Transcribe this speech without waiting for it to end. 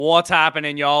What's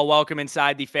happening, y'all? Welcome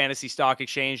inside the Fantasy Stock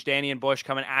Exchange. Danny and Bush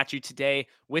coming at you today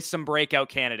with some breakout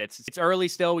candidates. It's early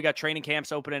still. We got training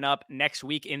camps opening up next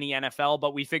week in the NFL,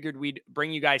 but we figured we'd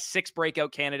bring you guys 6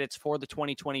 breakout candidates for the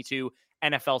 2022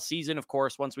 NFL season. Of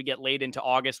course, once we get late into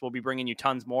August, we'll be bringing you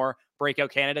tons more breakout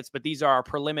candidates, but these are our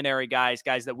preliminary guys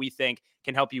that we think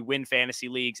can help you win fantasy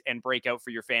leagues and break out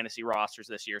for your fantasy rosters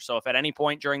this year. So if at any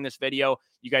point during this video,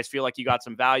 you guys feel like you got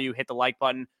some value, hit the like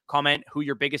button, comment who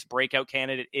your biggest breakout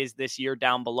candidate is this year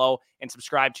down below, and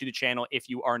subscribe to the channel if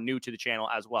you are new to the channel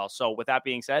as well. So with that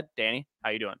being said, Danny, how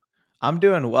you doing? I'm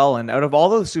doing well. And out of all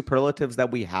those superlatives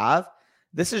that we have,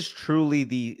 this is truly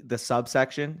the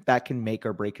subsection that can make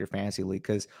or break your fantasy league.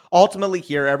 Because ultimately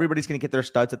here, everybody's going to get their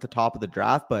studs at the top of the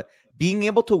draft, but being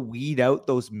able to weed out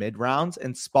those mid rounds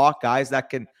and spot guys that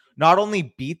can not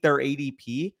only beat their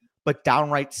ADP, but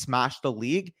downright smash the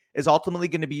league is ultimately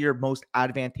going to be your most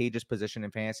advantageous position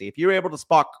in fantasy. If you were able to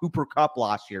spot Cooper Kupp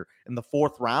last year in the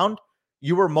 4th round,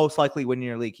 you were most likely winning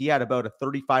your league. He had about a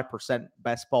 35%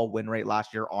 best ball win rate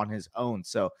last year on his own.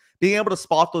 So being able to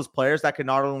spot those players that can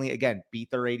not only, again, beat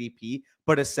their ADP,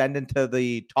 but ascend into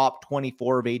the top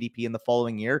 24 of ADP in the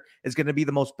following year is going to be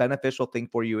the most beneficial thing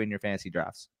for you in your fantasy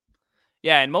drafts.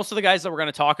 Yeah, and most of the guys that we're going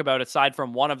to talk about, aside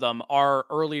from one of them, are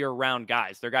earlier round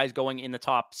guys. They're guys going in the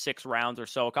top 6 rounds or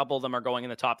so. A couple of them are going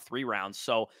in the top 3 rounds.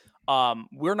 So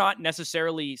we're not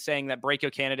necessarily saying that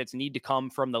breakout candidates need to come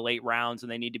from the late rounds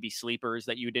and they need to be sleepers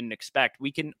that you didn't expect.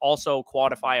 We can also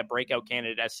quantify a breakout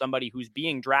candidate as somebody who's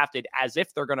being drafted as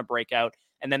if they're going to break out,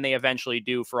 and then they eventually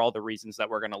do for all the reasons that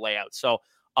we're going to lay out. So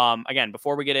again,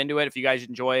 before we get into it, if you guys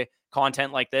enjoy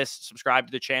content like this, subscribe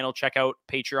to the channel, check out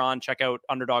Patreon, check out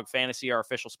Underdog Fantasy, our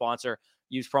official sponsor.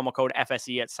 Use promo code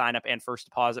FSE at sign up and first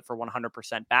deposit for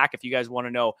 100% back. If you guys want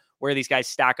to know where these guys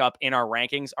stack up in our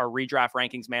rankings, our redraft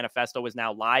rankings manifesto is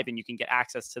now live, and you can get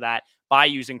access to that by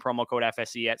using promo code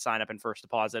FSE at sign up and first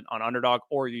deposit on Underdog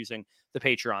or using the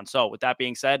Patreon. So with that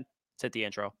being said, let's hit the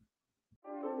intro.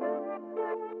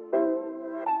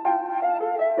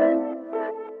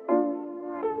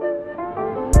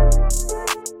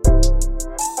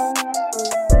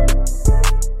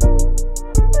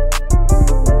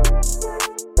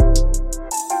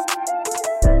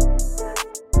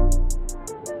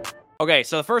 Okay,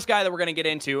 so the first guy that we're going to get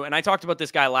into, and I talked about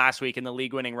this guy last week in the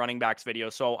league-winning running backs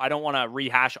video, so I don't want to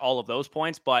rehash all of those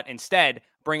points, but instead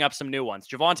bring up some new ones.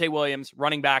 Javonte Williams,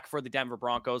 running back for the Denver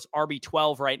Broncos,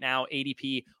 RB12 right now,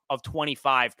 ADP of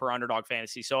 25 per Underdog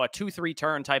Fantasy, so a 2-3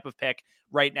 turn type of pick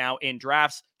right now in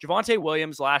drafts. Javonte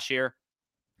Williams last year,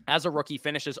 as a rookie,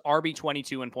 finishes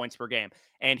RB22 in points per game.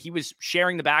 And he was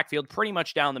sharing the backfield pretty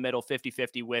much down the middle,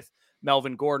 50-50 with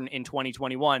Melvin Gordon in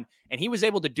 2021. And he was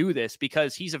able to do this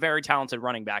because he's a very talented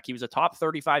running back. He was a top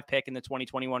 35 pick in the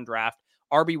 2021 draft,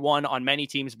 RB1 on many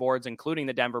teams' boards, including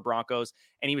the Denver Broncos.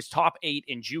 And he was top 8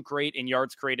 in juke rate and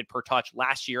yards created per touch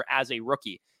last year as a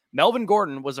rookie. Melvin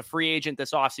Gordon was a free agent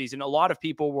this offseason. A lot of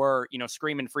people were,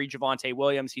 screaming free Javonte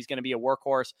Williams. He's going to be a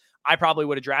workhorse. I probably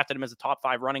would have drafted him as a top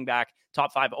 5 running back,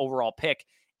 top 5 overall pick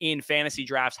in fantasy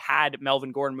drafts had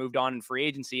Melvin Gordon moved on in free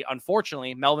agency.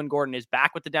 Unfortunately, Melvin Gordon is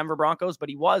back with the Denver Broncos, but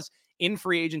he was in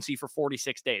free agency for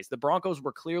 46 days. The Broncos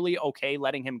were clearly okay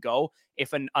letting him go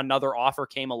if another offer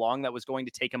came along that was going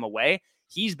to take him away.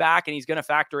 He's back and he's going to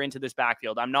factor into this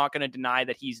backfield. I'm not going to deny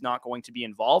that he's not going to be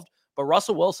involved, but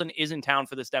Russell Wilson is in town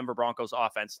for this Denver Broncos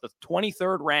offense. The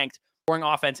 23rd ranked scoring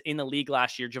offense in the league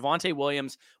last year. Javonte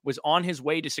Williams was on his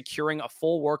way to securing a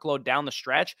full workload down the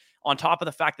stretch, on top of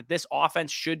the fact that this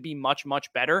offense should be much,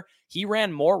 much better. He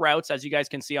ran more routes, as you guys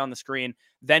can see on the screen,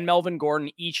 than Melvin Gordon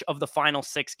each of the final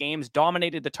 6 games,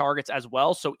 dominated the targets as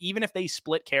well. So even if they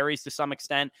split carries to some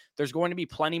extent, there's going to be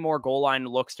plenty more goal line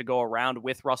looks to go around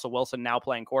with Russell Wilson now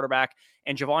playing quarterback,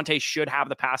 and Javonte should have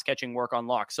the pass catching work on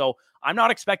lock. So I'm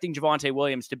not expecting Javonte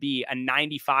Williams to be a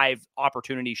 95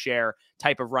 opportunity share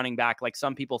type of running back like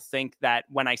some people think that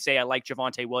when I say I like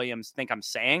Javonte Williams, think I'm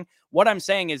saying. What I'm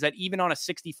saying is that even on a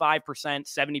 65%,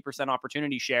 70%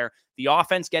 opportunity share, the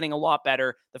offense getting a lot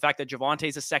better, the fact that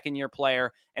Javonte's a second-year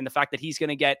player, and the fact that he's going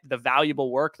to get the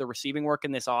valuable work, the receiving work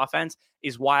in this offense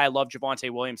is why I love Javonte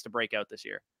Williams to break out this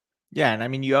year. Yeah, and I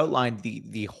mean, you outlined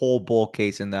the whole bull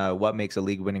case in the what makes a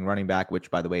league-winning running back,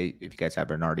 which, by the way, if you guys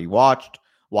haven't already watch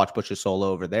Bush's solo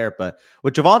over there. But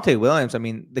with Javonte Williams, I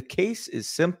mean, the case is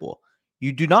simple.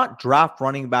 You do not draft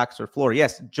running backs or floor.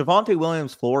 Yes, Javonte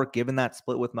Williams' floor, given that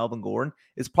split with Melvin Gordon,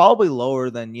 is probably lower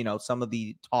than, some of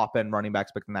the top-end running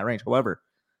backs picked in that range. However,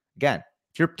 again,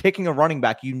 if you're picking a running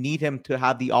back, you need him to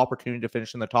have the opportunity to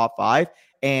finish in the top 5.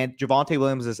 And Javonte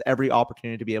Williams has every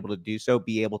opportunity to be able to do so,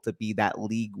 be able to be that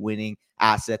league-winning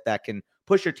asset that can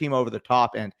push your team over the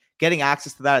top. And getting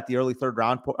access to that at the early third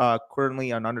round,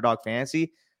 currently on Underdog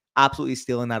Fantasy, absolutely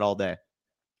stealing that all day.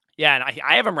 Yeah, and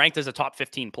I have him ranked as a top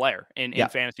 15 player in Yeah.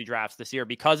 fantasy drafts this year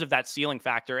because of that ceiling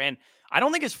factor. And I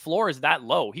don't think his floor is that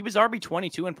low. He was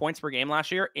RB22 in points per game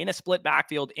last year in a split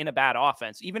backfield in a bad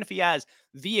offense. Even if he has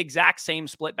the exact same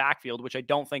split backfield, which I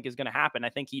don't think is going to happen, I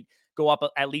think he'd go up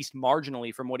at least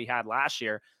marginally from what he had last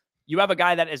year. You have a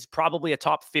guy that is probably a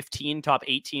top 15, top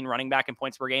 18 running back in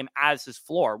points per game as his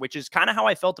floor, which is kind of how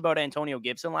I felt about Antonio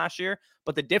Gibson last year.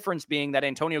 But the difference being that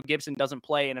Antonio Gibson doesn't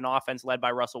play in an offense led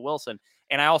by Russell Wilson.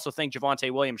 And I also think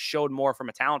Javonte Williams showed more from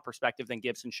a talent perspective than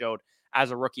Gibson showed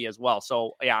as a rookie as well.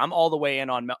 So yeah, I'm all the way in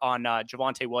on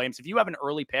Javonte Williams. If you have an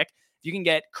early pick, if you can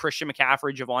get Christian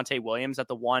McCaffrey, Javonte Williams at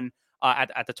the one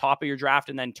at the top of your draft,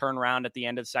 and then turn around at the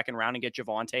end of the second round and get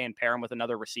Javonte and pair him with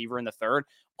another receiver in the third,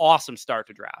 awesome start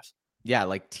to drafts. Yeah,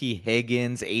 like T.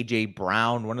 Higgins, AJ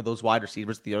Brown, one of those wide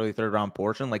receivers, the early third round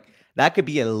portion. Like that could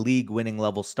be a league winning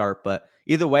level start. But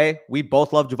either way, we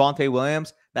both love Javonte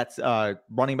Williams. That's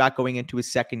running back going into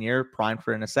his second year, primed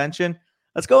for an ascension.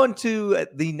 Let's go into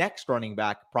the next running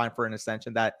back, primed for an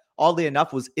ascension, that oddly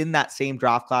enough was in that same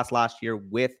draft class last year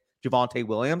with Javonte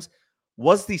Williams.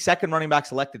 Was the second running back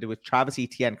selected with Travis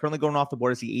Etienne, currently going off the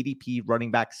board as the ADP running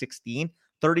back 16,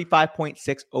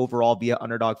 35.6 overall via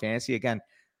Underdog Fantasy. Again,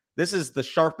 this is the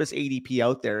sharpest ADP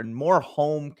out there. In more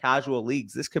home casual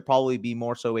leagues, this could probably be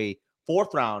more so a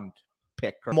fourth round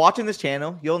pick. From watching this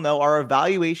channel, you'll know our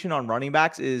evaluation on running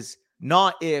backs is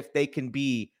not if they can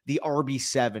be the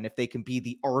RB7, if they can be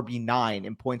the RB9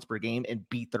 in points per game and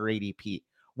beat their ADP.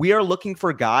 We are looking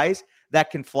for guys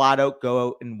that can flat out go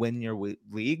out and win your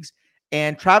leagues.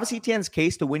 And Travis Etienne's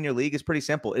case to win your league is pretty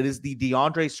simple. It is the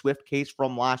DeAndre Swift case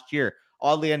from last year.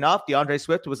 Oddly enough, DeAndre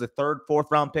Swift was a third, fourth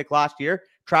round pick last year.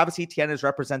 Travis Etienne is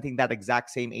representing that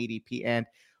exact same ADP. And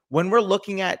when we're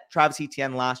looking at Travis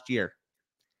Etienne last year,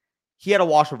 he had a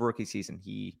wash of rookie season.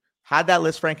 He had that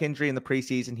Lisfranc injury in the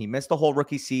preseason. He missed the whole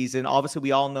rookie season. Obviously,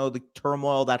 we all know the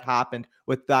turmoil that happened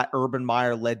with that Urban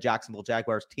Meyer-led Jacksonville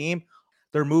Jaguars team.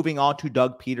 They're moving on to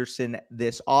Doug Peterson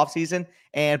this offseason.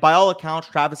 And by all accounts,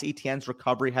 Travis Etienne's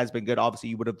recovery has been good. Obviously,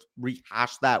 you would have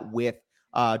rehashed that with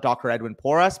Dr. Edwin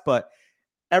Porras, but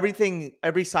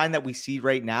every sign that we see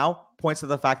right now points to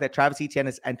the fact that Travis Etienne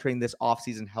is entering this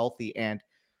offseason healthy, and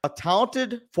a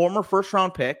talented former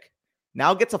first-round pick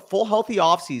now gets a full healthy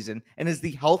offseason and is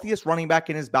the healthiest running back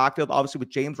in his backfield, obviously with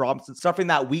James Robinson suffering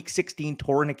that week 16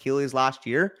 torn Achilles last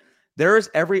year. There is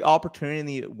every opportunity in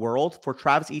the world for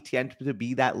Travis Etienne to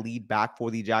be that lead back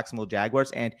for the Jacksonville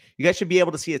Jaguars, and you guys should be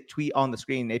able to see a tweet on the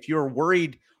screen. If you're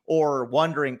worried or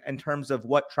wondering in terms of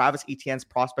what Travis Etienne's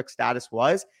prospect status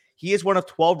was, he is one of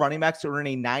 12 running backs to earn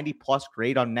a 90-plus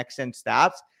grade on next-gen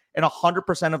stats, and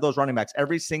 100% of those running backs,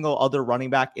 every single other running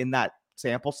back in that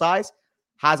sample size,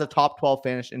 has a top 12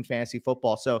 finish in fantasy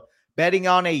football. So betting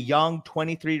on a young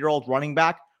 23-year-old running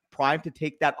back primed to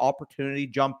take that opportunity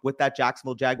jump with that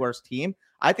Jacksonville Jaguars team,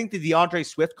 I think the DeAndre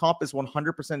Swift comp is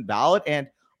 100% valid. And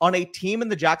on a team in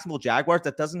the Jacksonville Jaguars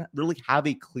that doesn't really have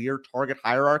a clear target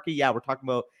hierarchy, yeah, we're talking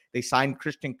about they signed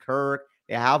Christian Kirk,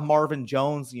 they have Marvin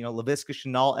Jones, Laviska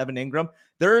Shenault, Evan Ingram.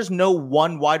 There is no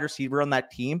one wide receiver on that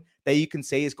team that you can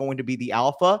say is going to be the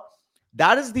alpha.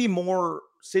 That is the more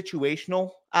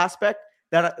situational aspect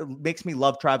that makes me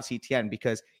love Travis Etienne,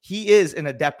 because he is an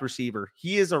adept receiver.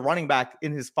 He is a running back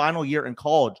in his final year in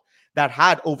college that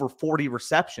had over 40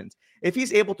 receptions. If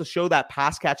he's able to show that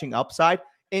pass catching upside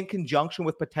in conjunction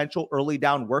with potential early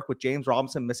down work with James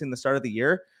Robinson missing the start of the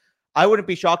year, I wouldn't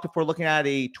be shocked if we're looking at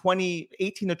a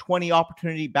 18 to 20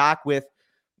 opportunity back with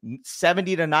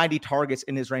 70 to 90 targets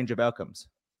in his range of outcomes.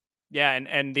 Yeah,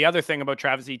 and the other thing about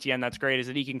Travis Etienne that's great is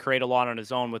that he can create a lot on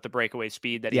his own with the breakaway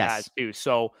speed that he has too.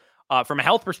 So from a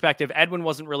health perspective, Edwin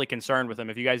wasn't really concerned with him.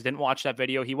 If you guys didn't watch that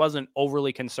video, he wasn't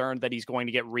overly concerned that he's going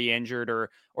to get re-injured or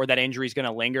that injury is going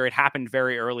to linger. It happened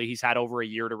very early. He's had over a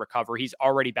year to recover. He's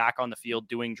already back on the field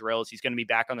doing drills. He's going to be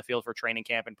back on the field for training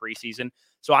camp and preseason.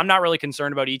 So I'm not really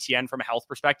concerned about Etienne from a health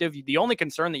perspective. The only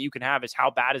concern that you can have is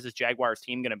how bad is this Jaguars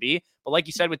team going to be? But like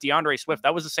you said with DeAndre Swift,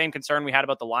 that was the same concern we had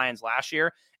about the Lions last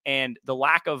year. And the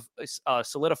lack of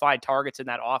solidified targets in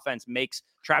that offense makes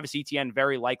Travis Etienne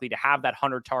very likely to have that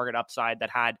 100 target upside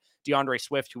that had DeAndre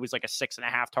Swift, who was like a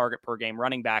 6.5 target per game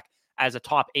running back, as a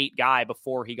top 8 guy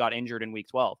before he got injured in week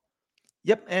 12.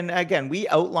 Yep. And again, we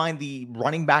outline the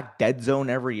running back dead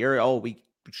zone every year. Oh, we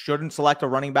shouldn't select a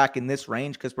running back in this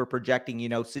range because we're projecting,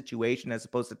 situation as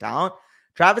opposed to talent.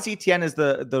 Travis Etienne is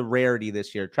the rarity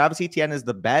this year. Travis Etienne is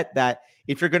the bet that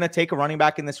if you're going to take a running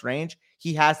back in this range,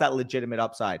 he has that legitimate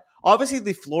upside. Obviously,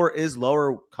 the floor is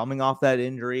lower coming off that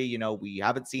injury. We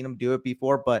haven't seen him do it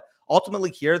before, but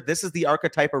ultimately here, this is the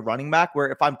archetype of running back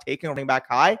where if I'm taking a running back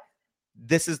high,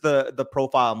 this is the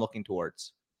profile I'm looking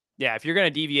towards. Yeah, if you're going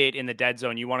to deviate in the dead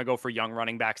zone, you want to go for young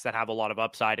running backs that have a lot of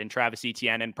upside. And Travis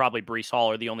Etienne and probably Brees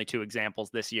Hall are the only two examples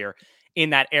this year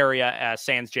in that area,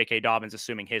 sans J.K. Dobbins,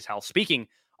 assuming his health. Speaking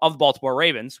of the Baltimore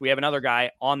Ravens, we have another guy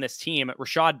on this team,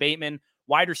 Rashad Bateman,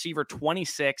 wide receiver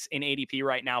 26 in ADP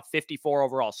right now, 54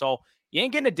 overall. So you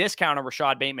ain't getting a discount on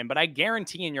Rashad Bateman, but I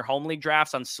guarantee in your home league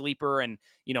drafts on Sleeper and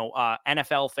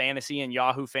NFL Fantasy and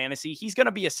Yahoo Fantasy, he's going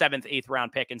to be a 7th, 8th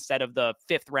round pick instead of the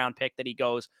 5th round pick that he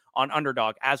goes on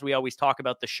Underdog. As we always talk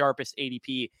about, the sharpest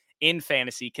ADP in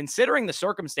fantasy, considering the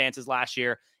circumstances last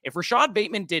year. If Rashad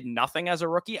Bateman did nothing as a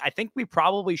rookie, I think we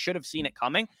probably should have seen it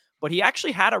coming, but he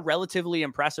actually had a relatively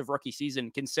impressive rookie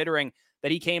season considering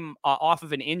that he came off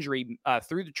of an injury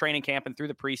through the training camp and through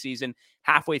the preseason,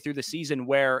 halfway through the season,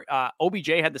 where OBJ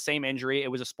had the same injury.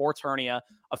 It was a sports hernia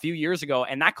a few years ago,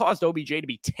 and that caused OBJ to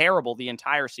be terrible the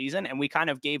entire season, and we kind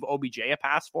of gave OBJ a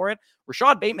pass for it.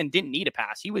 Rashad Bateman didn't need a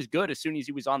pass. He was good as soon as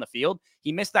he was on the field.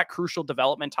 He missed that crucial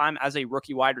development time as a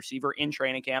rookie wide receiver in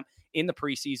training camp, in the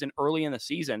preseason, early in the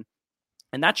season.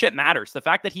 And that shit matters. The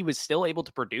fact that he was still able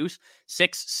to produce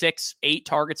 6, 8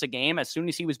 targets a game as soon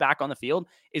as he was back on the field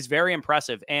is very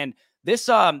impressive. And this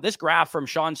graph from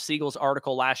Sean Siegel's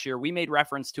article last year, we made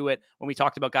reference to it when we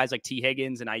talked about guys like T.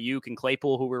 Higgins and Ayuk and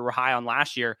Claypool, who we were high on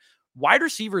last year. Wide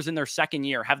receivers in their second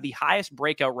year have the highest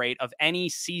breakout rate of any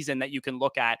season that you can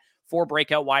look at for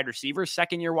breakout wide receivers.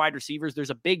 Second-year wide receivers, there's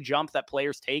a big jump that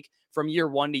players take from year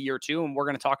 1 to year 2, and we're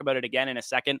going to talk about it again in a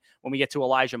second when we get to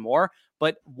Elijah Moore.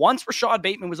 But once Rashad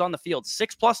Bateman was on the field,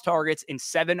 6+ targets in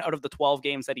 7 out of the 12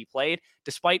 games that he played,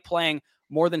 despite playing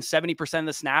more than 70% of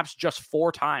the snaps just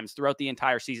 4 times throughout the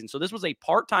entire season. So this was a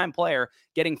part-time player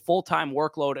getting full-time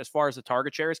workload as far as the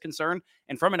target share is concerned.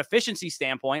 And from an efficiency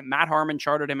standpoint, Matt Harmon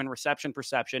charted him in reception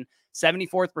perception,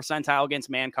 74th percentile against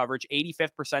man coverage, 85th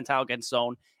percentile against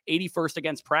zone, 81st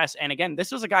against press. And again,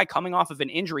 this was a guy coming off of an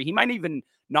injury. He might even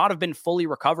not have been fully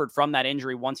recovered from that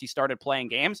injury once he started playing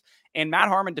games. And Matt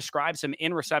Harmon describes him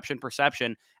in reception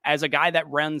perception as a guy that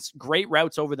runs great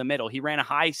routes over the middle. He ran a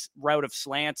high route of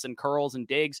slants and curls and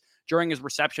digs during his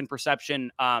reception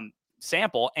perception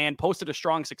sample and posted a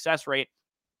strong success rate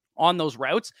on those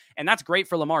routes. And that's great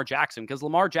for Lamar Jackson because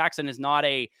Lamar Jackson is not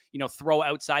a, throw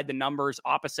outside the numbers,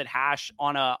 opposite hash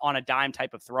on a dime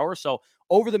type of thrower. So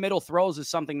over the middle throws is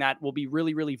something that will be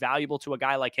really, really valuable to a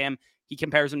guy like him. He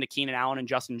compares him to Keenan Allen and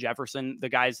Justin Jefferson, the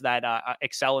guys that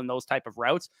excel in those type of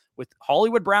routes. With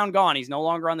Hollywood Brown gone, he's no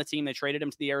longer on the team. They traded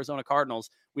him to the Arizona Cardinals.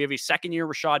 We have a second-year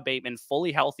Rashad Bateman,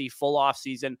 fully healthy, full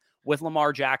offseason with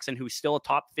Lamar Jackson, who's still a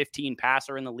top 15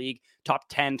 passer in the league, top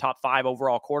 10, top 5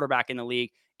 overall quarterback in the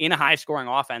league, in a high-scoring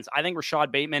offense. I think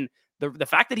Rashad Bateman, the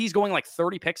fact that he's going like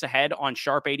 30 picks ahead on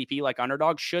sharp ADP like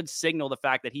Underdog should signal the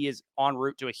fact that he is en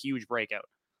route to a huge breakout.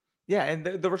 Yeah, and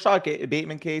the Rashad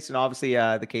Bateman case, and obviously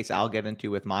the case I'll get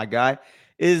into with my guy,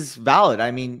 is valid.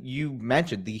 I mean, you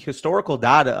mentioned the historical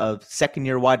data of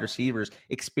second-year wide receivers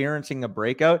experiencing a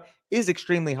breakout is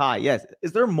extremely high. Yes.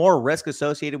 Is there more risk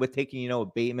associated with taking, a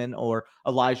Bateman or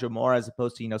Elijah Moore as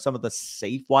opposed to, some of the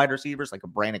safe wide receivers like a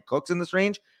Brandon Cooks in this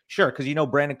range? Sure, because,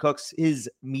 Brandon Cooks, his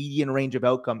median range of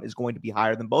outcome is going to be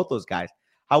higher than both those guys.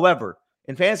 However,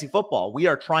 in fantasy football, we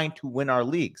are trying to win our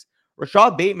leagues.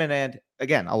 Rashad Bateman and,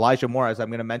 again, Elijah Moore, as I'm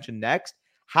going to mention next,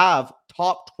 have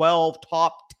top 12,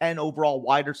 top 10 overall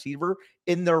wide receiver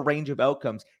in their range of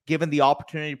outcomes, given the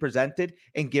opportunity presented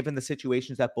and given the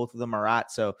situations that both of them are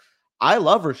at. So I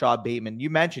love Rashad Bateman.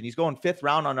 You mentioned he's going 5th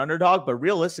round on Underdog, but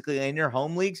realistically in your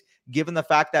home leagues, given the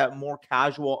fact that more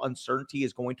casual uncertainty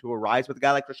is going to arise with a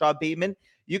guy like Rashad Bateman,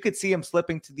 you could see him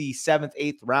slipping to the 7th,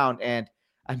 8th round. And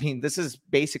I mean, this is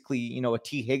basically, a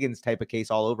T. Higgins type of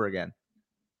case all over again.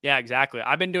 Yeah, exactly.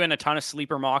 I've been doing a ton of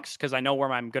sleeper mocks because I know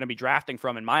where I'm going to be drafting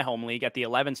from in my home league at the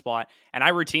 11 spot, and I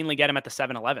routinely get him at the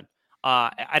 7-11.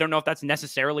 I don't know if that's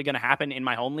necessarily going to happen in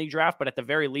my home league draft, but at the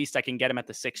very least, I can get him at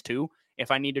the 6-2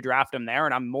 if I need to draft him there,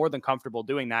 and I'm more than comfortable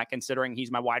doing that considering he's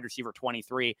my wide receiver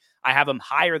 23. I have him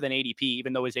higher than ADP,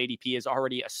 even though his ADP is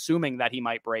already assuming that he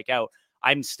might break out.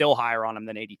 I'm still higher on him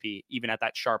than ADP, even at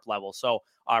that sharp level. So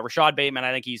Rashad Bateman,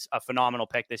 I think he's a phenomenal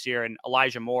pick this year. And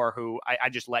Elijah Moore, who I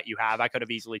just let you have. I could have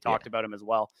easily talked about him as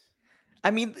well. I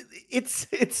mean, it's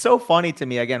so funny to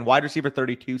me. Again, wide receiver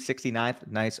 32, 69th.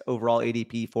 Nice overall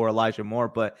ADP for Elijah Moore.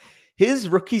 But his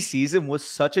rookie season was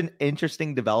such an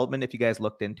interesting development if you guys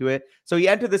looked into it. So he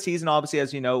entered the season, obviously,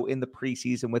 as you know, in the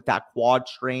preseason with that quad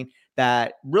strain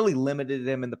that really limited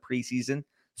him in the preseason.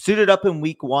 Suited up in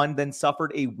week 1, then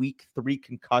suffered a week 3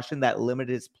 concussion that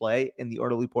limited his play in the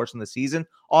early portion of the season.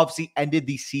 Obviously ended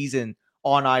the season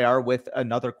on IR with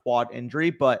another quad injury,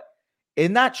 but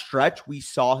In that stretch, we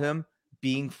saw him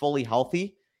being fully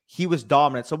healthy. He was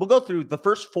dominant. So we'll go through the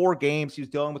first 4 games. He was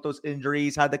dealing with those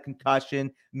injuries, had the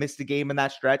concussion, missed a game in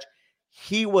that stretch.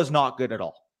 He was not good at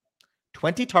all.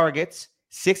 20 targets,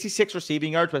 66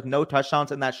 receiving yards with no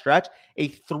touchdowns in that stretch, a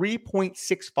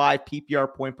 3.65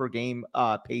 PPR point per game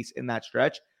pace in that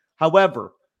stretch.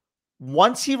 However,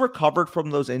 once he recovered from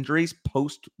those injuries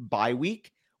post bye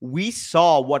week, we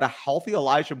saw what a healthy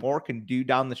Elijah Moore can do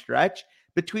down the stretch.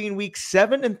 Between week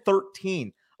 7 and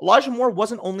 13, Elijah Moore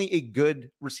wasn't only a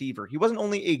good receiver, he wasn't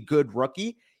only a good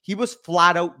rookie, he was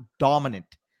flat out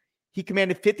dominant. He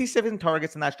commanded 57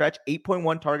 targets in that stretch,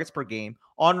 8.1 targets per game,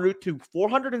 en route to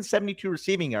 472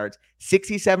 receiving yards,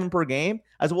 67 per game,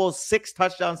 as well as 6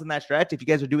 touchdowns in that stretch. If you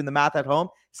guys are doing the math at home,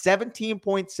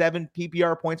 17.7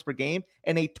 PPR points per game,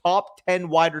 and a top 10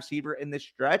 wide receiver in this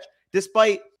stretch,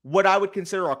 despite what I would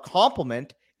consider a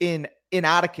compliment in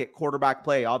inadequate quarterback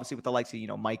play, obviously with the likes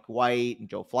of, Mike White and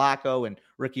Joe Flacco and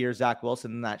rookie year Zach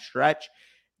Wilson in that stretch.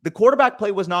 The quarterback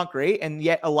play was not great, and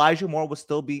yet Elijah Moore was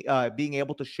still being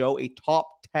able to show a top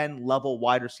 10 level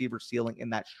wide receiver ceiling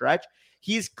in that stretch.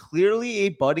 He's clearly a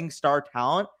budding star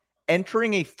talent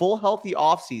entering a full healthy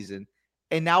offseason,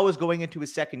 and now is going into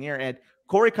his second year. And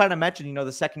Corey kind of mentioned,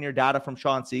 the second year data from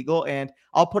Sean Siegel, and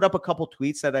I'll put up a couple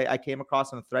tweets that I came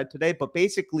across on the thread today, but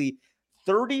basically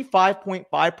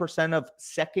 35.5% of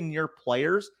second year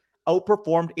players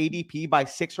outperformed ADP by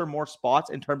 6 or more spots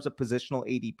in terms of positional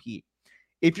ADP.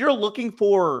 If you're looking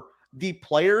for the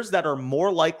players that are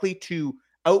more likely to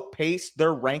outpace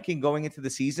their ranking going into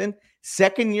the season,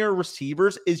 second-year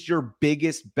receivers is your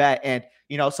biggest bet. And,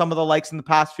 some of the likes in the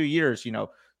past few years,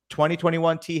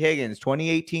 2021 T. Higgins,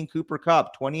 2018 Cooper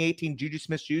Kupp, 2018 Juju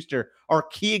Smith-Schuster are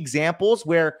key examples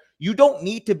where you don't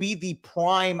need to be the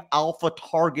prime alpha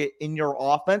target in your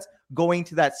offense going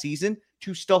to that season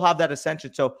to still have that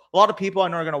ascension. So a lot of people I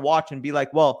know are going to watch and be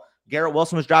like, well, Garrett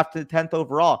Wilson was drafted 10th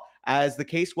overall. As the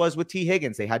case was with T.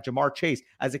 Higgins, they had Jamar Chase.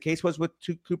 As the case was with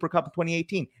Cooper Kupp in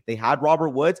 2018, they had Robert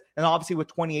Woods. And obviously with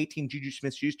 2018 Juju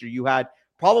Smith-Schuster, you had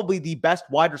probably the best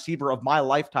wide receiver of my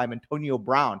lifetime, Antonio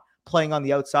Brown, playing on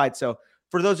the outside. So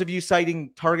for those of you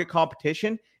citing target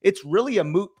competition, it's really a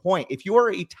moot point. If you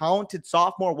are a talented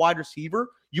sophomore wide receiver,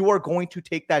 you are going to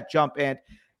take that jump. And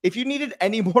if you needed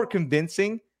any more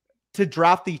convincing to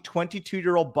draft the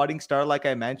 22-year-old budding star, like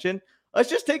I mentioned, let's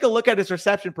just take a look at his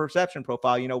reception perception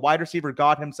profile. Wide receiver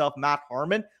god himself, Matt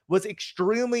Harmon, was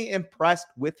extremely impressed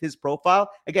with his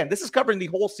profile. Again, this is covering the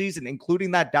whole season,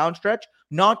 including that downstretch,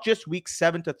 not just week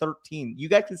 7 to 13. You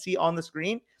guys can see on the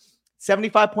screen,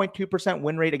 75.2%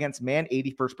 win rate against man,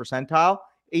 81st percentile.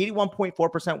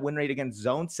 81.4% win rate against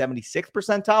zone, 76th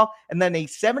percentile. And then a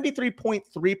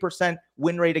 73.3%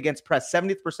 win rate against press,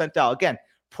 70th percentile. Again,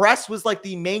 press was like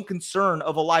the main concern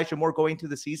of Elijah Moore going into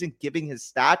the season, given his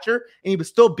stature, and he was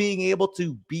still being able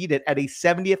to beat it at a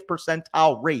 70th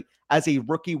percentile rate as a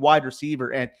rookie wide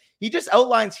receiver. And he just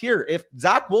outlines here, if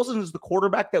Zach Wilson is the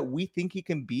quarterback that we think he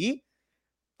can be,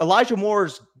 Elijah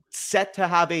Moore's set to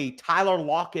have a Tyler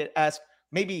Lockett-esque,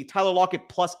 maybe Tyler Lockett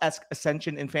plus-esque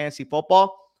ascension in fantasy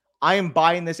football. I am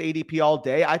buying this ADP all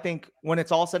day. I think when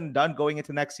it's all said and done going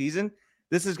into next season,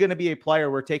 this is going to be a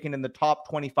player we're taking in the top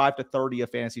 25 to 30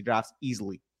 of fantasy drafts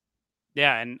easily.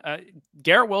 Yeah, and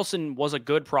Garrett Wilson was a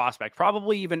good prospect,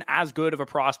 probably even as good of a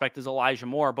prospect as Elijah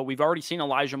Moore, but we've already seen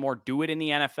Elijah Moore do it in the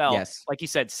NFL. Yes. Like you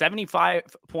said,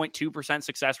 75.2%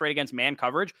 success rate against man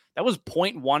coverage. That was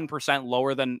 0.1%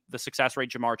 lower than the success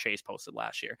rate Jamar Chase posted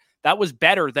last year. That was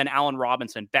better than Allen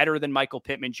Robinson, better than Michael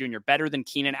Pittman Jr., better than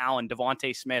Keenan Allen,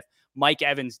 Devontae Smith, Mike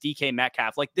Evans, DK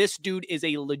Metcalf. Like, this dude is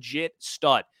a legit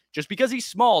stud. Just because he's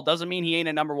small doesn't mean he ain't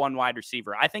a number one wide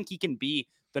receiver. I think he can be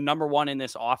the number one in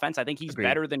this offense. I think he's Agreed.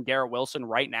 better than Garrett Wilson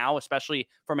right now, especially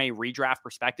from a redraft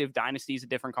perspective. Dynasty is a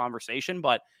different conversation,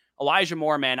 but Elijah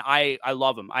Moore, man, I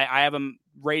love him. I have him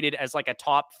rated as like a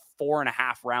top 4.5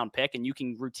 round pick, and you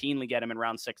can routinely get him in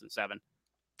round 6 and 7.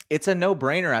 It's a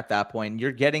no-brainer at that point.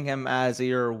 You're getting him as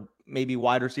your maybe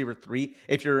wide receiver 3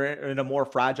 if you're in a more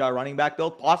fragile running back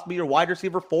build, possibly your wide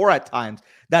receiver 4 at times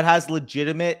that has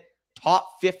legitimate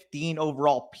top 15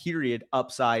 overall period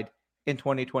upside in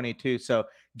 2022. So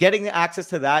getting the access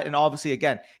to that, and obviously,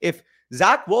 again, if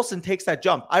Zach Wilson takes that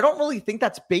jump, I don't really think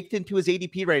that's baked into his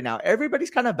ADP right now. Everybody's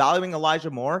kind of valuing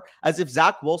Elijah Moore as if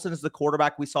Zach Wilson is the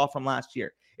quarterback we saw from last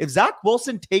year. If Zach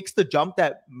Wilson takes the jump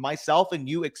that myself and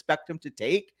you expect him to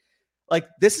take, like,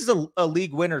 this is a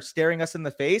league winner staring us in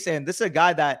the face. And this is a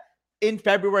guy that in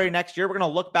February next year, we're going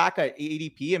to look back at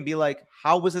ADP and be like,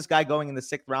 how was this guy going in the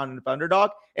 6th round in underdog?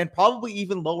 And probably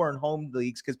even lower in home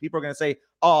leagues, because people are going to say,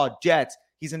 oh, Jets,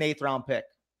 he's an 8th round pick.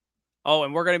 Oh,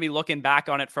 and we're going to be looking back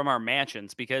on it from our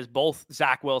mansions because both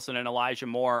Zach Wilson and Elijah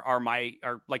Moore are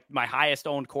like my highest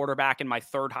owned quarterback and my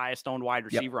third highest owned wide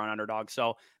Yep. receiver on Underdog.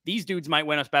 So these dudes might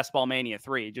win us Best Ball Mania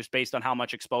 3 just based on how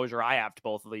much exposure I have to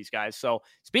both of these guys. So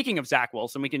speaking of Zach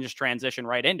Wilson, we can just transition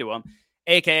right into him,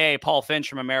 aka Paul Finch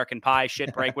from American Pie,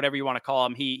 shit break, whatever you want to call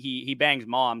him. He bangs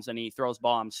moms and he throws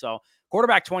bombs. So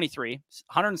quarterback 23,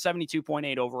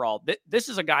 172.8 overall. This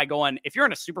is a guy going, if you're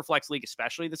in a super flex league,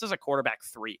 especially, this is a quarterback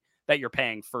 3 that you're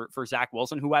paying for Zach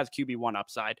Wilson, who has QB1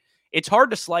 upside. It's hard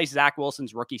to slice Zach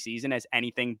Wilson's rookie season as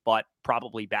anything but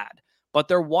probably bad. But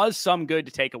there was some good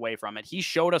to take away from it. He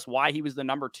showed us why he was the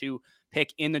number 2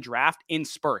 pick in the draft in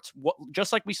spurts.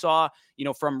 Just like we saw,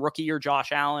 from rookie year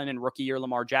Josh Allen and rookie year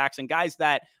Lamar Jackson, guys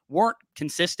that weren't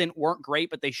consistent, weren't great,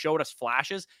 but they showed us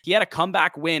flashes. He had a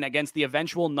comeback win against the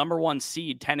eventual number 1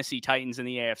 seed Tennessee Titans in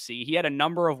the AFC. He had a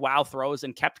number of wow throws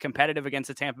and kept competitive against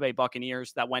the Tampa Bay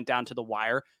Buccaneers that went down to the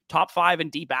wire. Top 5 in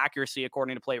deep accuracy,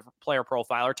 according to player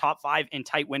profiler. Top 5 in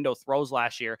tight window throws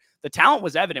last year. The talent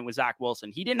was evident with Zach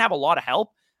Wilson. He didn't have a lot of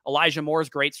help. Elijah Moore's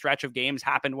great stretch of games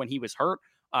happened when he was hurt.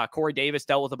 Corey Davis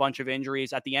dealt with a bunch of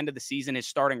injuries. At the end of the season, his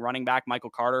starting running back,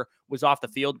 Michael Carter, was off the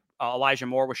field. Elijah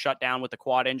Moore was shut down with a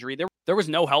quad injury. There was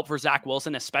no help for Zach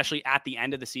Wilson, especially at the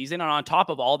end of the season. And on top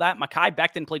of all that, Mekhi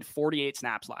Becton played 48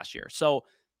 snaps last year. So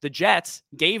the Jets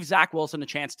gave Zach Wilson a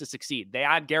chance to succeed. They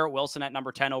had Garrett Wilson at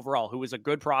number 10 overall, who was a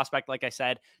good prospect, like I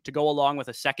said, to go along with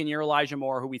a second-year Elijah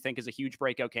Moore, who we think is a huge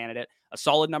breakout candidate, a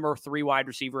solid number 3 wide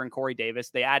receiver in Corey Davis.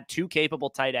 They add 2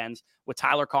 capable tight ends with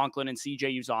Tyler Conklin and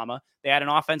CJ Uzama. They had an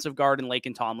offensive guard in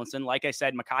Laken Tomlinson. Like I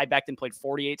said, Mekhi Becton played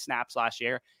 48 snaps last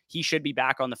year. He should be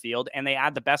back on the field. And they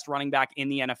add the best running back in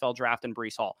the NFL draft in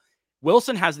Breece Hall.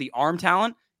 Wilson has the arm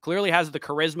talent, clearly has the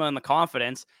charisma and the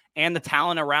confidence and the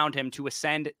talent around him to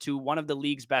ascend to one of the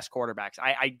league's best quarterbacks.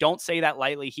 I don't say that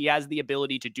lightly. He has the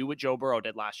ability to do what Joe Burrow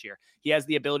did last year. He has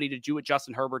the ability to do what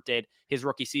Justin Herbert did his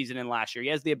rookie season and last year. He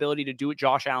has the ability to do what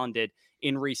Josh Allen did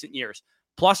in recent years.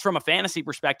 Plus, from a fantasy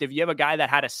perspective, you have a guy that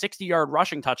had a 60-yard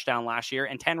rushing touchdown last year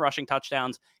and 10 rushing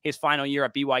touchdowns his final year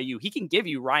at BYU. He can give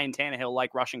you Ryan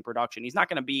Tannehill-like rushing production. He's not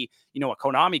going to be, a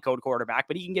Konami code quarterback,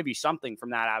 but he can give you something from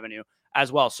that avenue as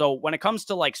well. So when it comes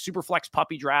to like super flex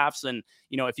puppy drafts and,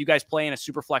 if you guys play in a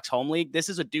super flex home league, this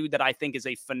is a dude that I think is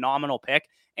a phenomenal pick.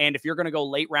 And if you're going to go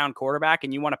late round quarterback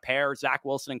and you want to pair Zach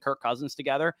Wilson and Kirk Cousins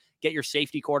together, get your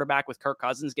safety quarterback with Kirk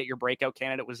Cousins, get your breakout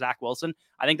candidate with Zach Wilson,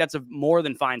 I think that's a more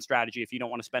than fine strategy if you don't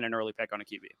want to spend an early pick on a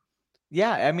QB.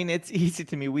 Yeah, I mean, it's easy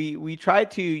to me. We try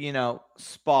to,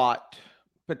 spot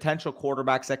potential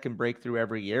quarterbacks that can break through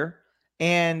every year.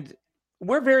 And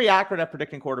we're very accurate at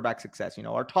predicting quarterback success.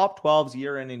 Our top 12s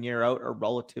year in and year out are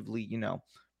relatively,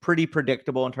 pretty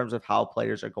predictable in terms of how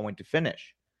players are going to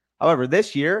finish. However,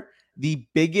 this year, the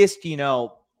biggest,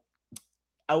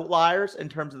 outliers in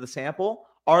terms of the sample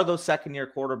are those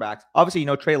second-year quarterbacks. Obviously,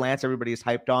 Trey Lance, everybody is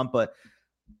hyped on, but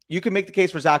you can make the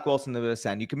case for Zach Wilson to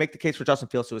ascend. You can make the case for Justin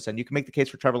Fields to ascend. You can make the case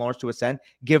for Trevor Lawrence to ascend,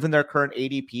 given their current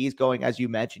ADPs going, as you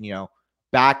mentioned,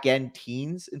 back-end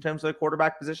teens in terms of their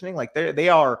quarterback positioning. Like they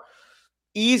are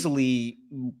easily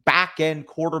back-end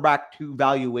quarterback 2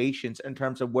 valuations in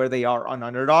terms of where they are on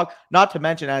Underdog. Not to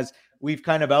mention, as we've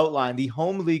kind of outlined, the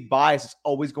home league bias is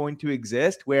always going to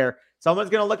exist where someone's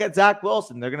going to look at Zach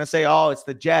Wilson. They're going to say, oh, it's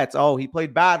the Jets. Oh, he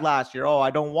played bad last year. Oh,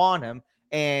 I don't want him.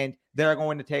 And they're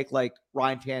going to take like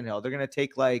Ryan Tannehill. They're going to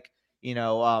take like,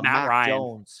 Matt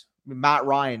Jones, Matt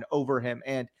Ryan over him.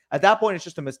 And at that point, it's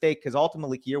just a mistake because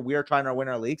ultimately here we are trying to win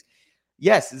our leagues.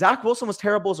 Yes, Zach Wilson was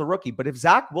terrible as a rookie, but if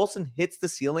Zach Wilson hits the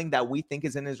ceiling that we think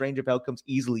is in his range of outcomes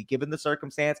easily, given the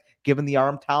circumstance, given the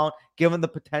arm talent, given the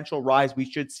potential rise we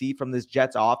should see from this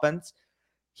Jets offense,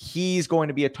 he's going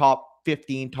to be a top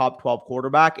 15, top 12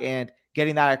 quarterback. And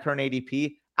getting that at current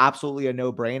ADP, absolutely a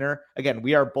no-brainer. Again,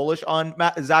 we are bullish on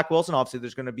Zach Wilson. Obviously,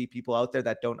 there's going to be people out there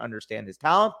that don't understand his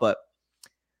talent, but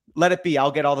let it be. I'll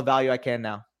get all the value I can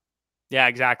now. Yeah,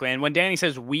 exactly. And when Danny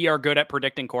says we are good at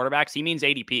predicting quarterbacks, he means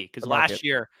ADP, because last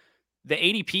year the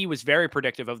ADP was very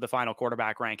predictive of the final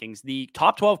quarterback rankings. The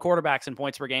top 12 quarterbacks in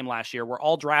points per game last year were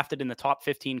all drafted in the top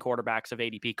 15 quarterbacks of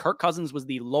ADP. Kirk Cousins was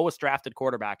the lowest drafted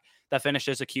quarterback that finished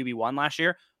as a QB1 last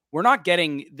year. We're not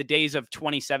getting the days of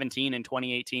 2017 and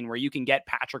 2018 where you can get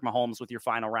Patrick Mahomes with your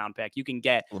final round pick. You can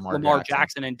get Lamar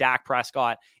Jackson and Dak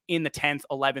Prescott in the 10th,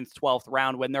 11th, 12th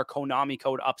round when they're Konami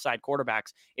code upside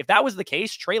quarterbacks. If that was the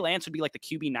case, Trey Lance would be like the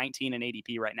QB 19 in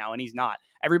ADP right now, and he's not.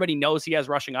 Everybody knows he has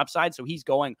rushing upside, so he's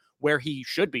going where he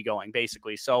should be going,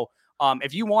 basically. So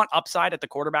if you want upside at the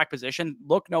quarterback position,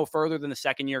 look no further than the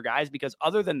second-year guys, because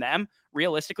other than them,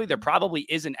 realistically, there probably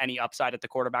isn't any upside at the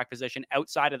quarterback position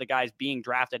outside of the guys being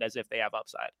drafted as if they have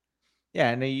upside. Yeah,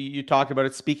 and you talked about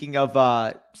it. Speaking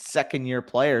of second-year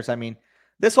players, I mean,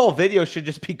 this whole video should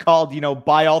just be called,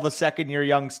 buy all the second-year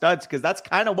young studs, because that's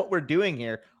kind of what we're doing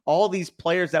here. All these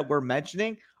players that we're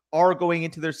mentioning are going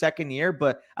into their second year,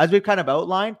 but as we've kind of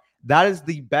outlined, that is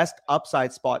the best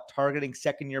upside spot targeting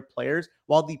second-year players,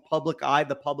 while the public eye,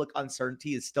 the public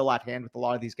uncertainty is still at hand with a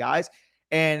lot of these guys.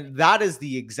 And that is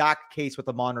the exact case with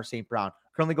Amon St. Brown.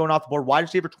 Currently going off the board, wide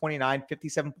receiver 29,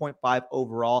 57.5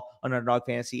 overall on Underdog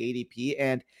Fantasy ADP.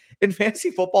 And in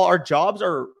fantasy football, our jobs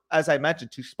are, as I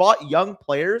mentioned, to spot young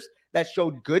players that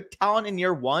showed good talent in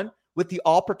year one with the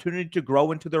opportunity to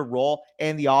grow into their role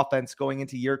and the offense going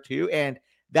into year two. And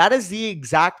that is the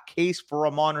exact case for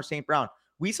Amon St. Brown.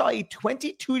 We saw a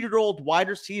 22-year-old wide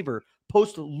receiver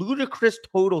post ludicrous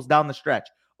totals down the stretch,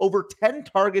 over 10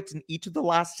 targets in each of the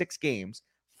last 6 games,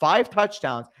 5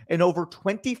 touchdowns, and over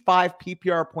 25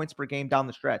 PPR points per game down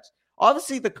the stretch.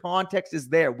 Obviously, the context is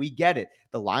there. We get it.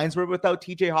 The Lions were without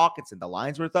TJ Hawkinson. The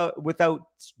Lions were without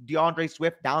DeAndre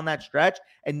Swift down that stretch,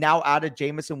 and now added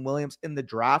Jameson Williams in the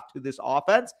draft to this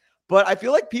offense. But I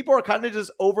feel like people are kind of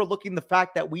just overlooking the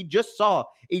fact that we just saw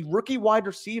a rookie wide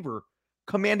receiver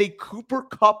command a Cooper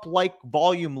Kupp-like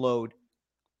volume load.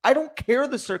 I don't care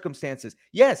the circumstances.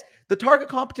 Yes, the target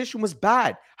competition was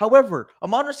bad. However,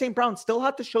 Amon St. Brown still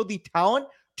had to show the talent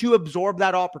to absorb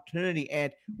that opportunity,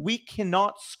 and we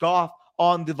cannot scoff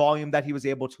on the volume that he was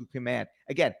able to command.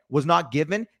 Again, was not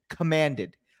given,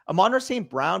 commanded. Amon St.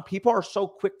 Brown, people are so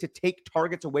quick to take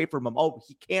targets away from him. Oh,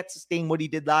 he can't sustain what he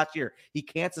did last year. He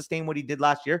can't sustain what he did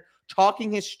last year.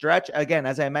 Chalking his stretch, again,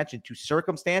 as I mentioned, to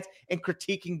circumstance and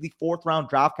critiquing the 4th-round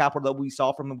draft capital that we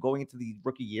saw from him going into the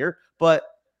rookie year. But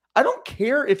I don't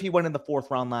care if he went in the 4th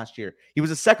round last year. He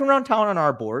was a 2nd-round talent on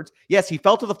our boards. Yes, he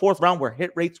fell to the 4th round where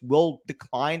hit rates will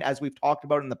decline, as we've talked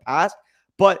about in the past,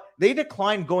 but they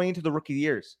declined going into the rookie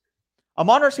years.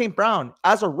 Amon St. Brown,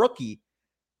 as a rookie,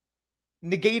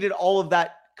 negated all of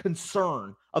that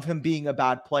concern of him being a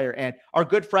bad player. And our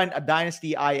good friend, A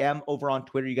Dynasty IM, over on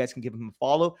Twitter, you guys can give him a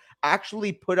follow,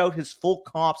 actually put out his full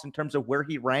comps in terms of where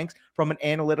he ranks from an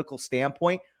analytical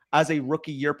standpoint as a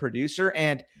rookie year producer.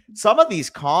 And some of these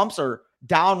comps are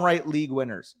downright league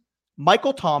winners.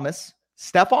 Michael Thomas,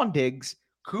 Stephon Diggs,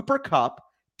 Cooper Kupp,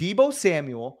 Deebo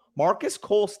Samuel, Marcus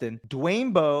Colston,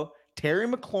 Dwayne Bowe, Terry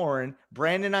McLaurin,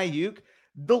 Brandon Ayuk.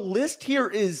 The list here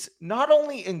is not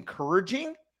only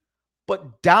encouraging,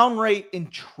 but downright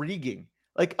intriguing.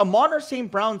 Like, Amon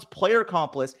St. Brown's player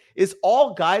comp list is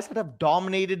all guys that have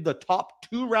dominated the top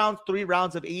 2 rounds, 3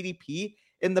 rounds of ADP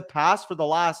in the past for the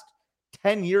last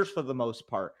 10 years for the most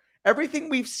part. Everything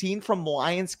we've seen from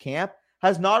Lions camp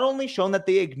has not only shown that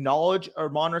they acknowledge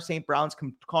Amon St. Brown's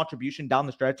contribution down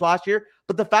the stretch last year,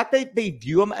 but the fact that they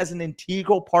view him as an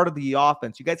integral part of the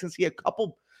offense. You guys can see a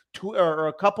couple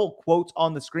quotes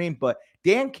on the screen, but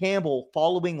Dan Campbell,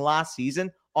 following last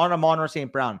season on Amon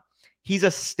St. Brown, he's a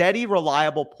steady,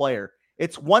 reliable player.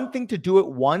 It's one thing to do it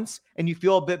once and you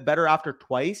feel a bit better after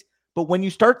twice, but when you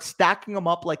start stacking them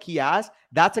up like he has,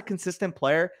 that's a consistent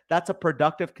player. That's a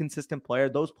productive, consistent player.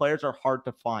 Those players are hard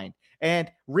to find. And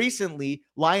recently,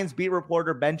 Lions beat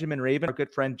reporter Benjamin Raven, our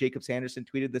good friend Jacob Sanderson,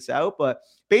 tweeted this out. But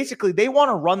basically, they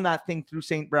want to run that thing through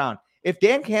St. Brown. If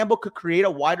Dan Campbell could create a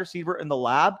wide receiver in the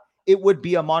lab, it would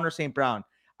be Amon St. Brown.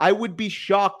 I would be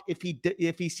shocked if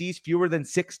he sees fewer than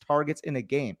 6 targets in a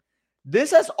game.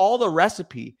 This has all the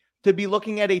recipe to be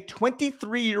looking at a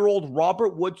 23-year-old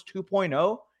Robert Woods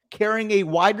 2.0 carrying a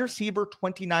wide receiver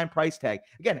 29 price tag.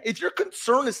 Again, if your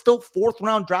concern is still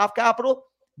 4th-round draft capital,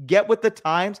 get with the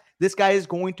times. This guy is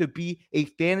going to be a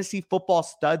fantasy football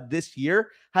stud this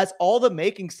year. Has all the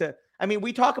makings to. I mean,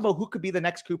 we talk about who could be the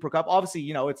next Cooper Kupp. Obviously,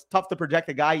 it's tough to project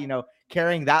a guy,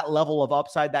 carrying that level of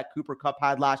upside that Cooper Kupp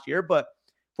had last year. But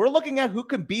if we're looking at who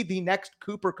could be the next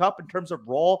Cooper Kupp in terms of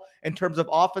role, in terms of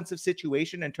offensive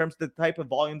situation, in terms of the type of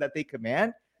volume that they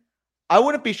command, I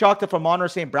wouldn't be shocked if Amon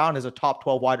St. Brown is a top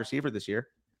 12 wide receiver this year.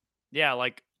 Yeah,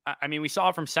 I mean, we saw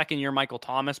it from second-year Michael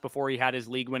Thomas before he had his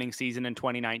league-winning season in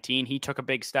 2019. He took a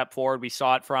big step forward. We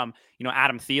saw it from,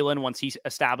 Adam Thielen once he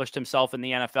established himself in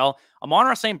the NFL.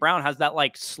 Amon St. Brown has that,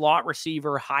 slot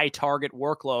receiver, high target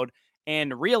workload.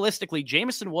 And realistically,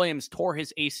 Jameson Williams tore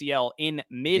his ACL in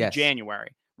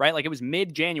mid-January, right? It was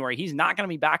mid-January. He's not going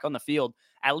to be back on the field,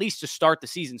 at least to start the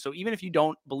season. So even if you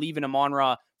don't believe in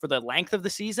Amon-Ra for the length of the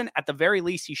season, at the very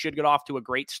least, he should get off to a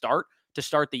great start to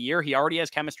start the year. He already has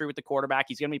chemistry with the quarterback.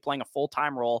 He's going to be playing a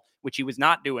full-time role, which he was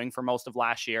not doing for most of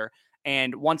last year.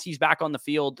 And once he's back on the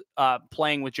field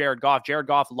playing with Jared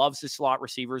Goff loves his slot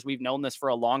receivers. We've known this for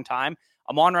a long time.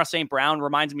 Amon-Ra St. Brown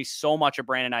reminds me so much of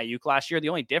Brandon Ayuk last year. The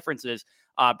only difference is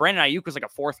Brandon Ayuk was like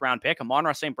a 4th-round pick.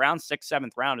 Amon-Ra St. Brown, 6th,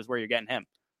 7th round is where you're getting him.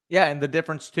 Yeah, and the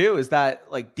difference too is that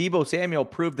like Debo Samuel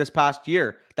proved this past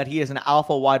year that he is an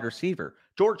alpha wide receiver.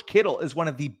 George Kittle is one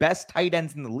of the best tight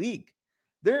ends in the league.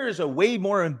 There is a way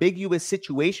more ambiguous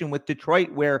situation with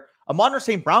Detroit where Amon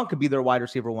St. Brown could be their wide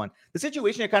receiver one. The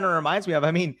situation it kind of reminds me of,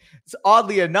 I mean,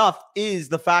 oddly enough, is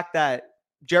the fact that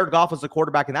Jared Goff was the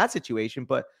quarterback in that situation.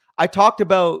 But I talked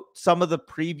about some of the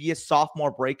previous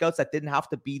sophomore breakouts that didn't have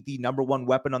to be the number one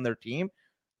weapon on their team.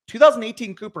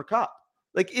 2018 Cooper Kupp.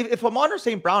 Like if Amon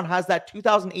St. Brown has that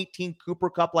 2018 Cooper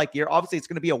Kupp like year, obviously it's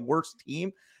going to be a worse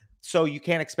team. So you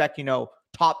can't expect,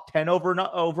 top 10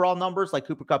 overall numbers like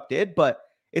Cooper Kupp did, but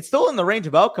it's still in the range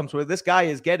of outcomes where this guy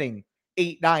is getting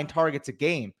 8-9 targets a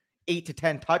game, 8 to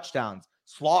 10 touchdowns,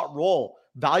 slot role,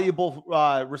 valuable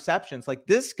receptions. Like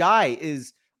this guy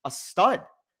is a stud.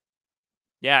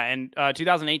 Yeah, and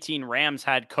 2018 Rams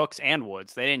had Cooks and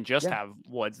Woods. They didn't just have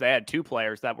Woods. They had two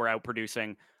players that were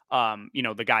outproducing,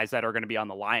 the guys that are going to be on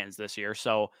the Lions this year.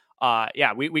 So,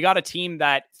 we got a team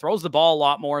that throws the ball a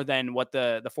lot more than what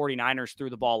the 49ers threw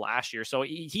the ball last year. So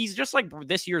he's just like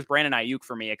this year's Brandon Ayuk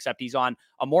for me, except he's on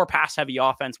a more pass-heavy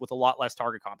offense with a lot less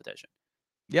target competition.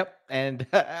 Yep, and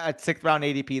at 6th round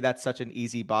ADP, that's such an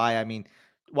easy buy. I mean,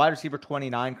 wide receiver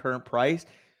 29 current price.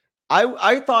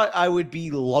 I thought I would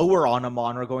be lower on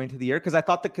Amon going into the year because I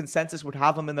thought the consensus would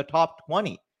have him in the top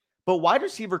 20. But wide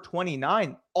receiver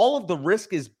 29, all of the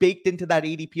risk is baked into that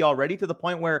ADP already to the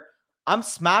point where I'm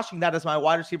smashing that as my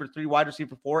wide receiver 3, wide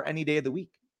receiver 4 any day of the week.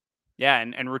 Yeah,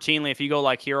 and routinely, if you go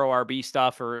like hero RB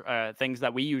stuff or things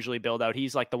that we usually build out,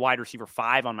 he's like the wide receiver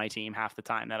 5 on my team half the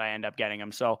time that I end up getting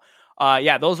him. So,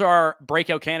 those are our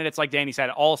breakout candidates. Like Danny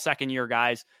said, all second-year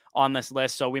guys on this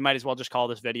list. So we might as well just call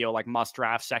this video like must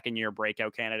draft second-year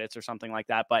breakout candidates or something like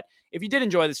that. But if you did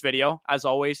enjoy this video, as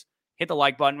always, hit the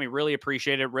like button. We really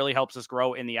appreciate it. It really helps us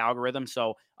grow in the algorithm.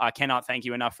 So cannot thank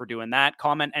you enough for doing that.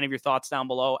 Comment any of your thoughts down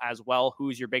below as well.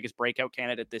 Who's your biggest breakout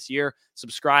candidate this year?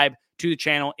 Subscribe to the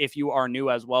channel if you are new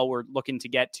as well. We're looking to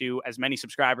get to as many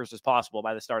subscribers as possible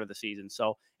by the start of the season.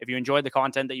 So if you enjoyed the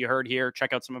content that you heard here,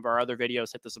 check out some of our other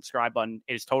videos. Hit the subscribe button.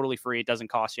 It is totally free. It doesn't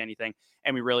cost you anything.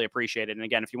 And we really appreciate it. And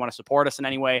again, if you want to support us in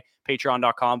any way,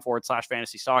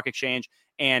 patreon.com/fantasy stock exchange.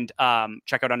 And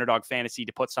check out Underdog Fantasy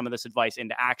to put some of this advice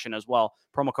into action as well.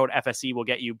 Promo code FSE will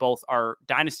get you both our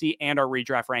Dynasty and our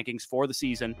redraft rankings for the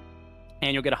season.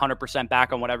 And you'll get 100%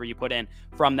 back on whatever you put in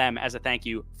from them as a thank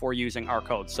you for using our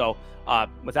code. So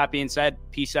with that being said,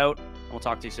 peace out, and we'll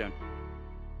talk to you soon.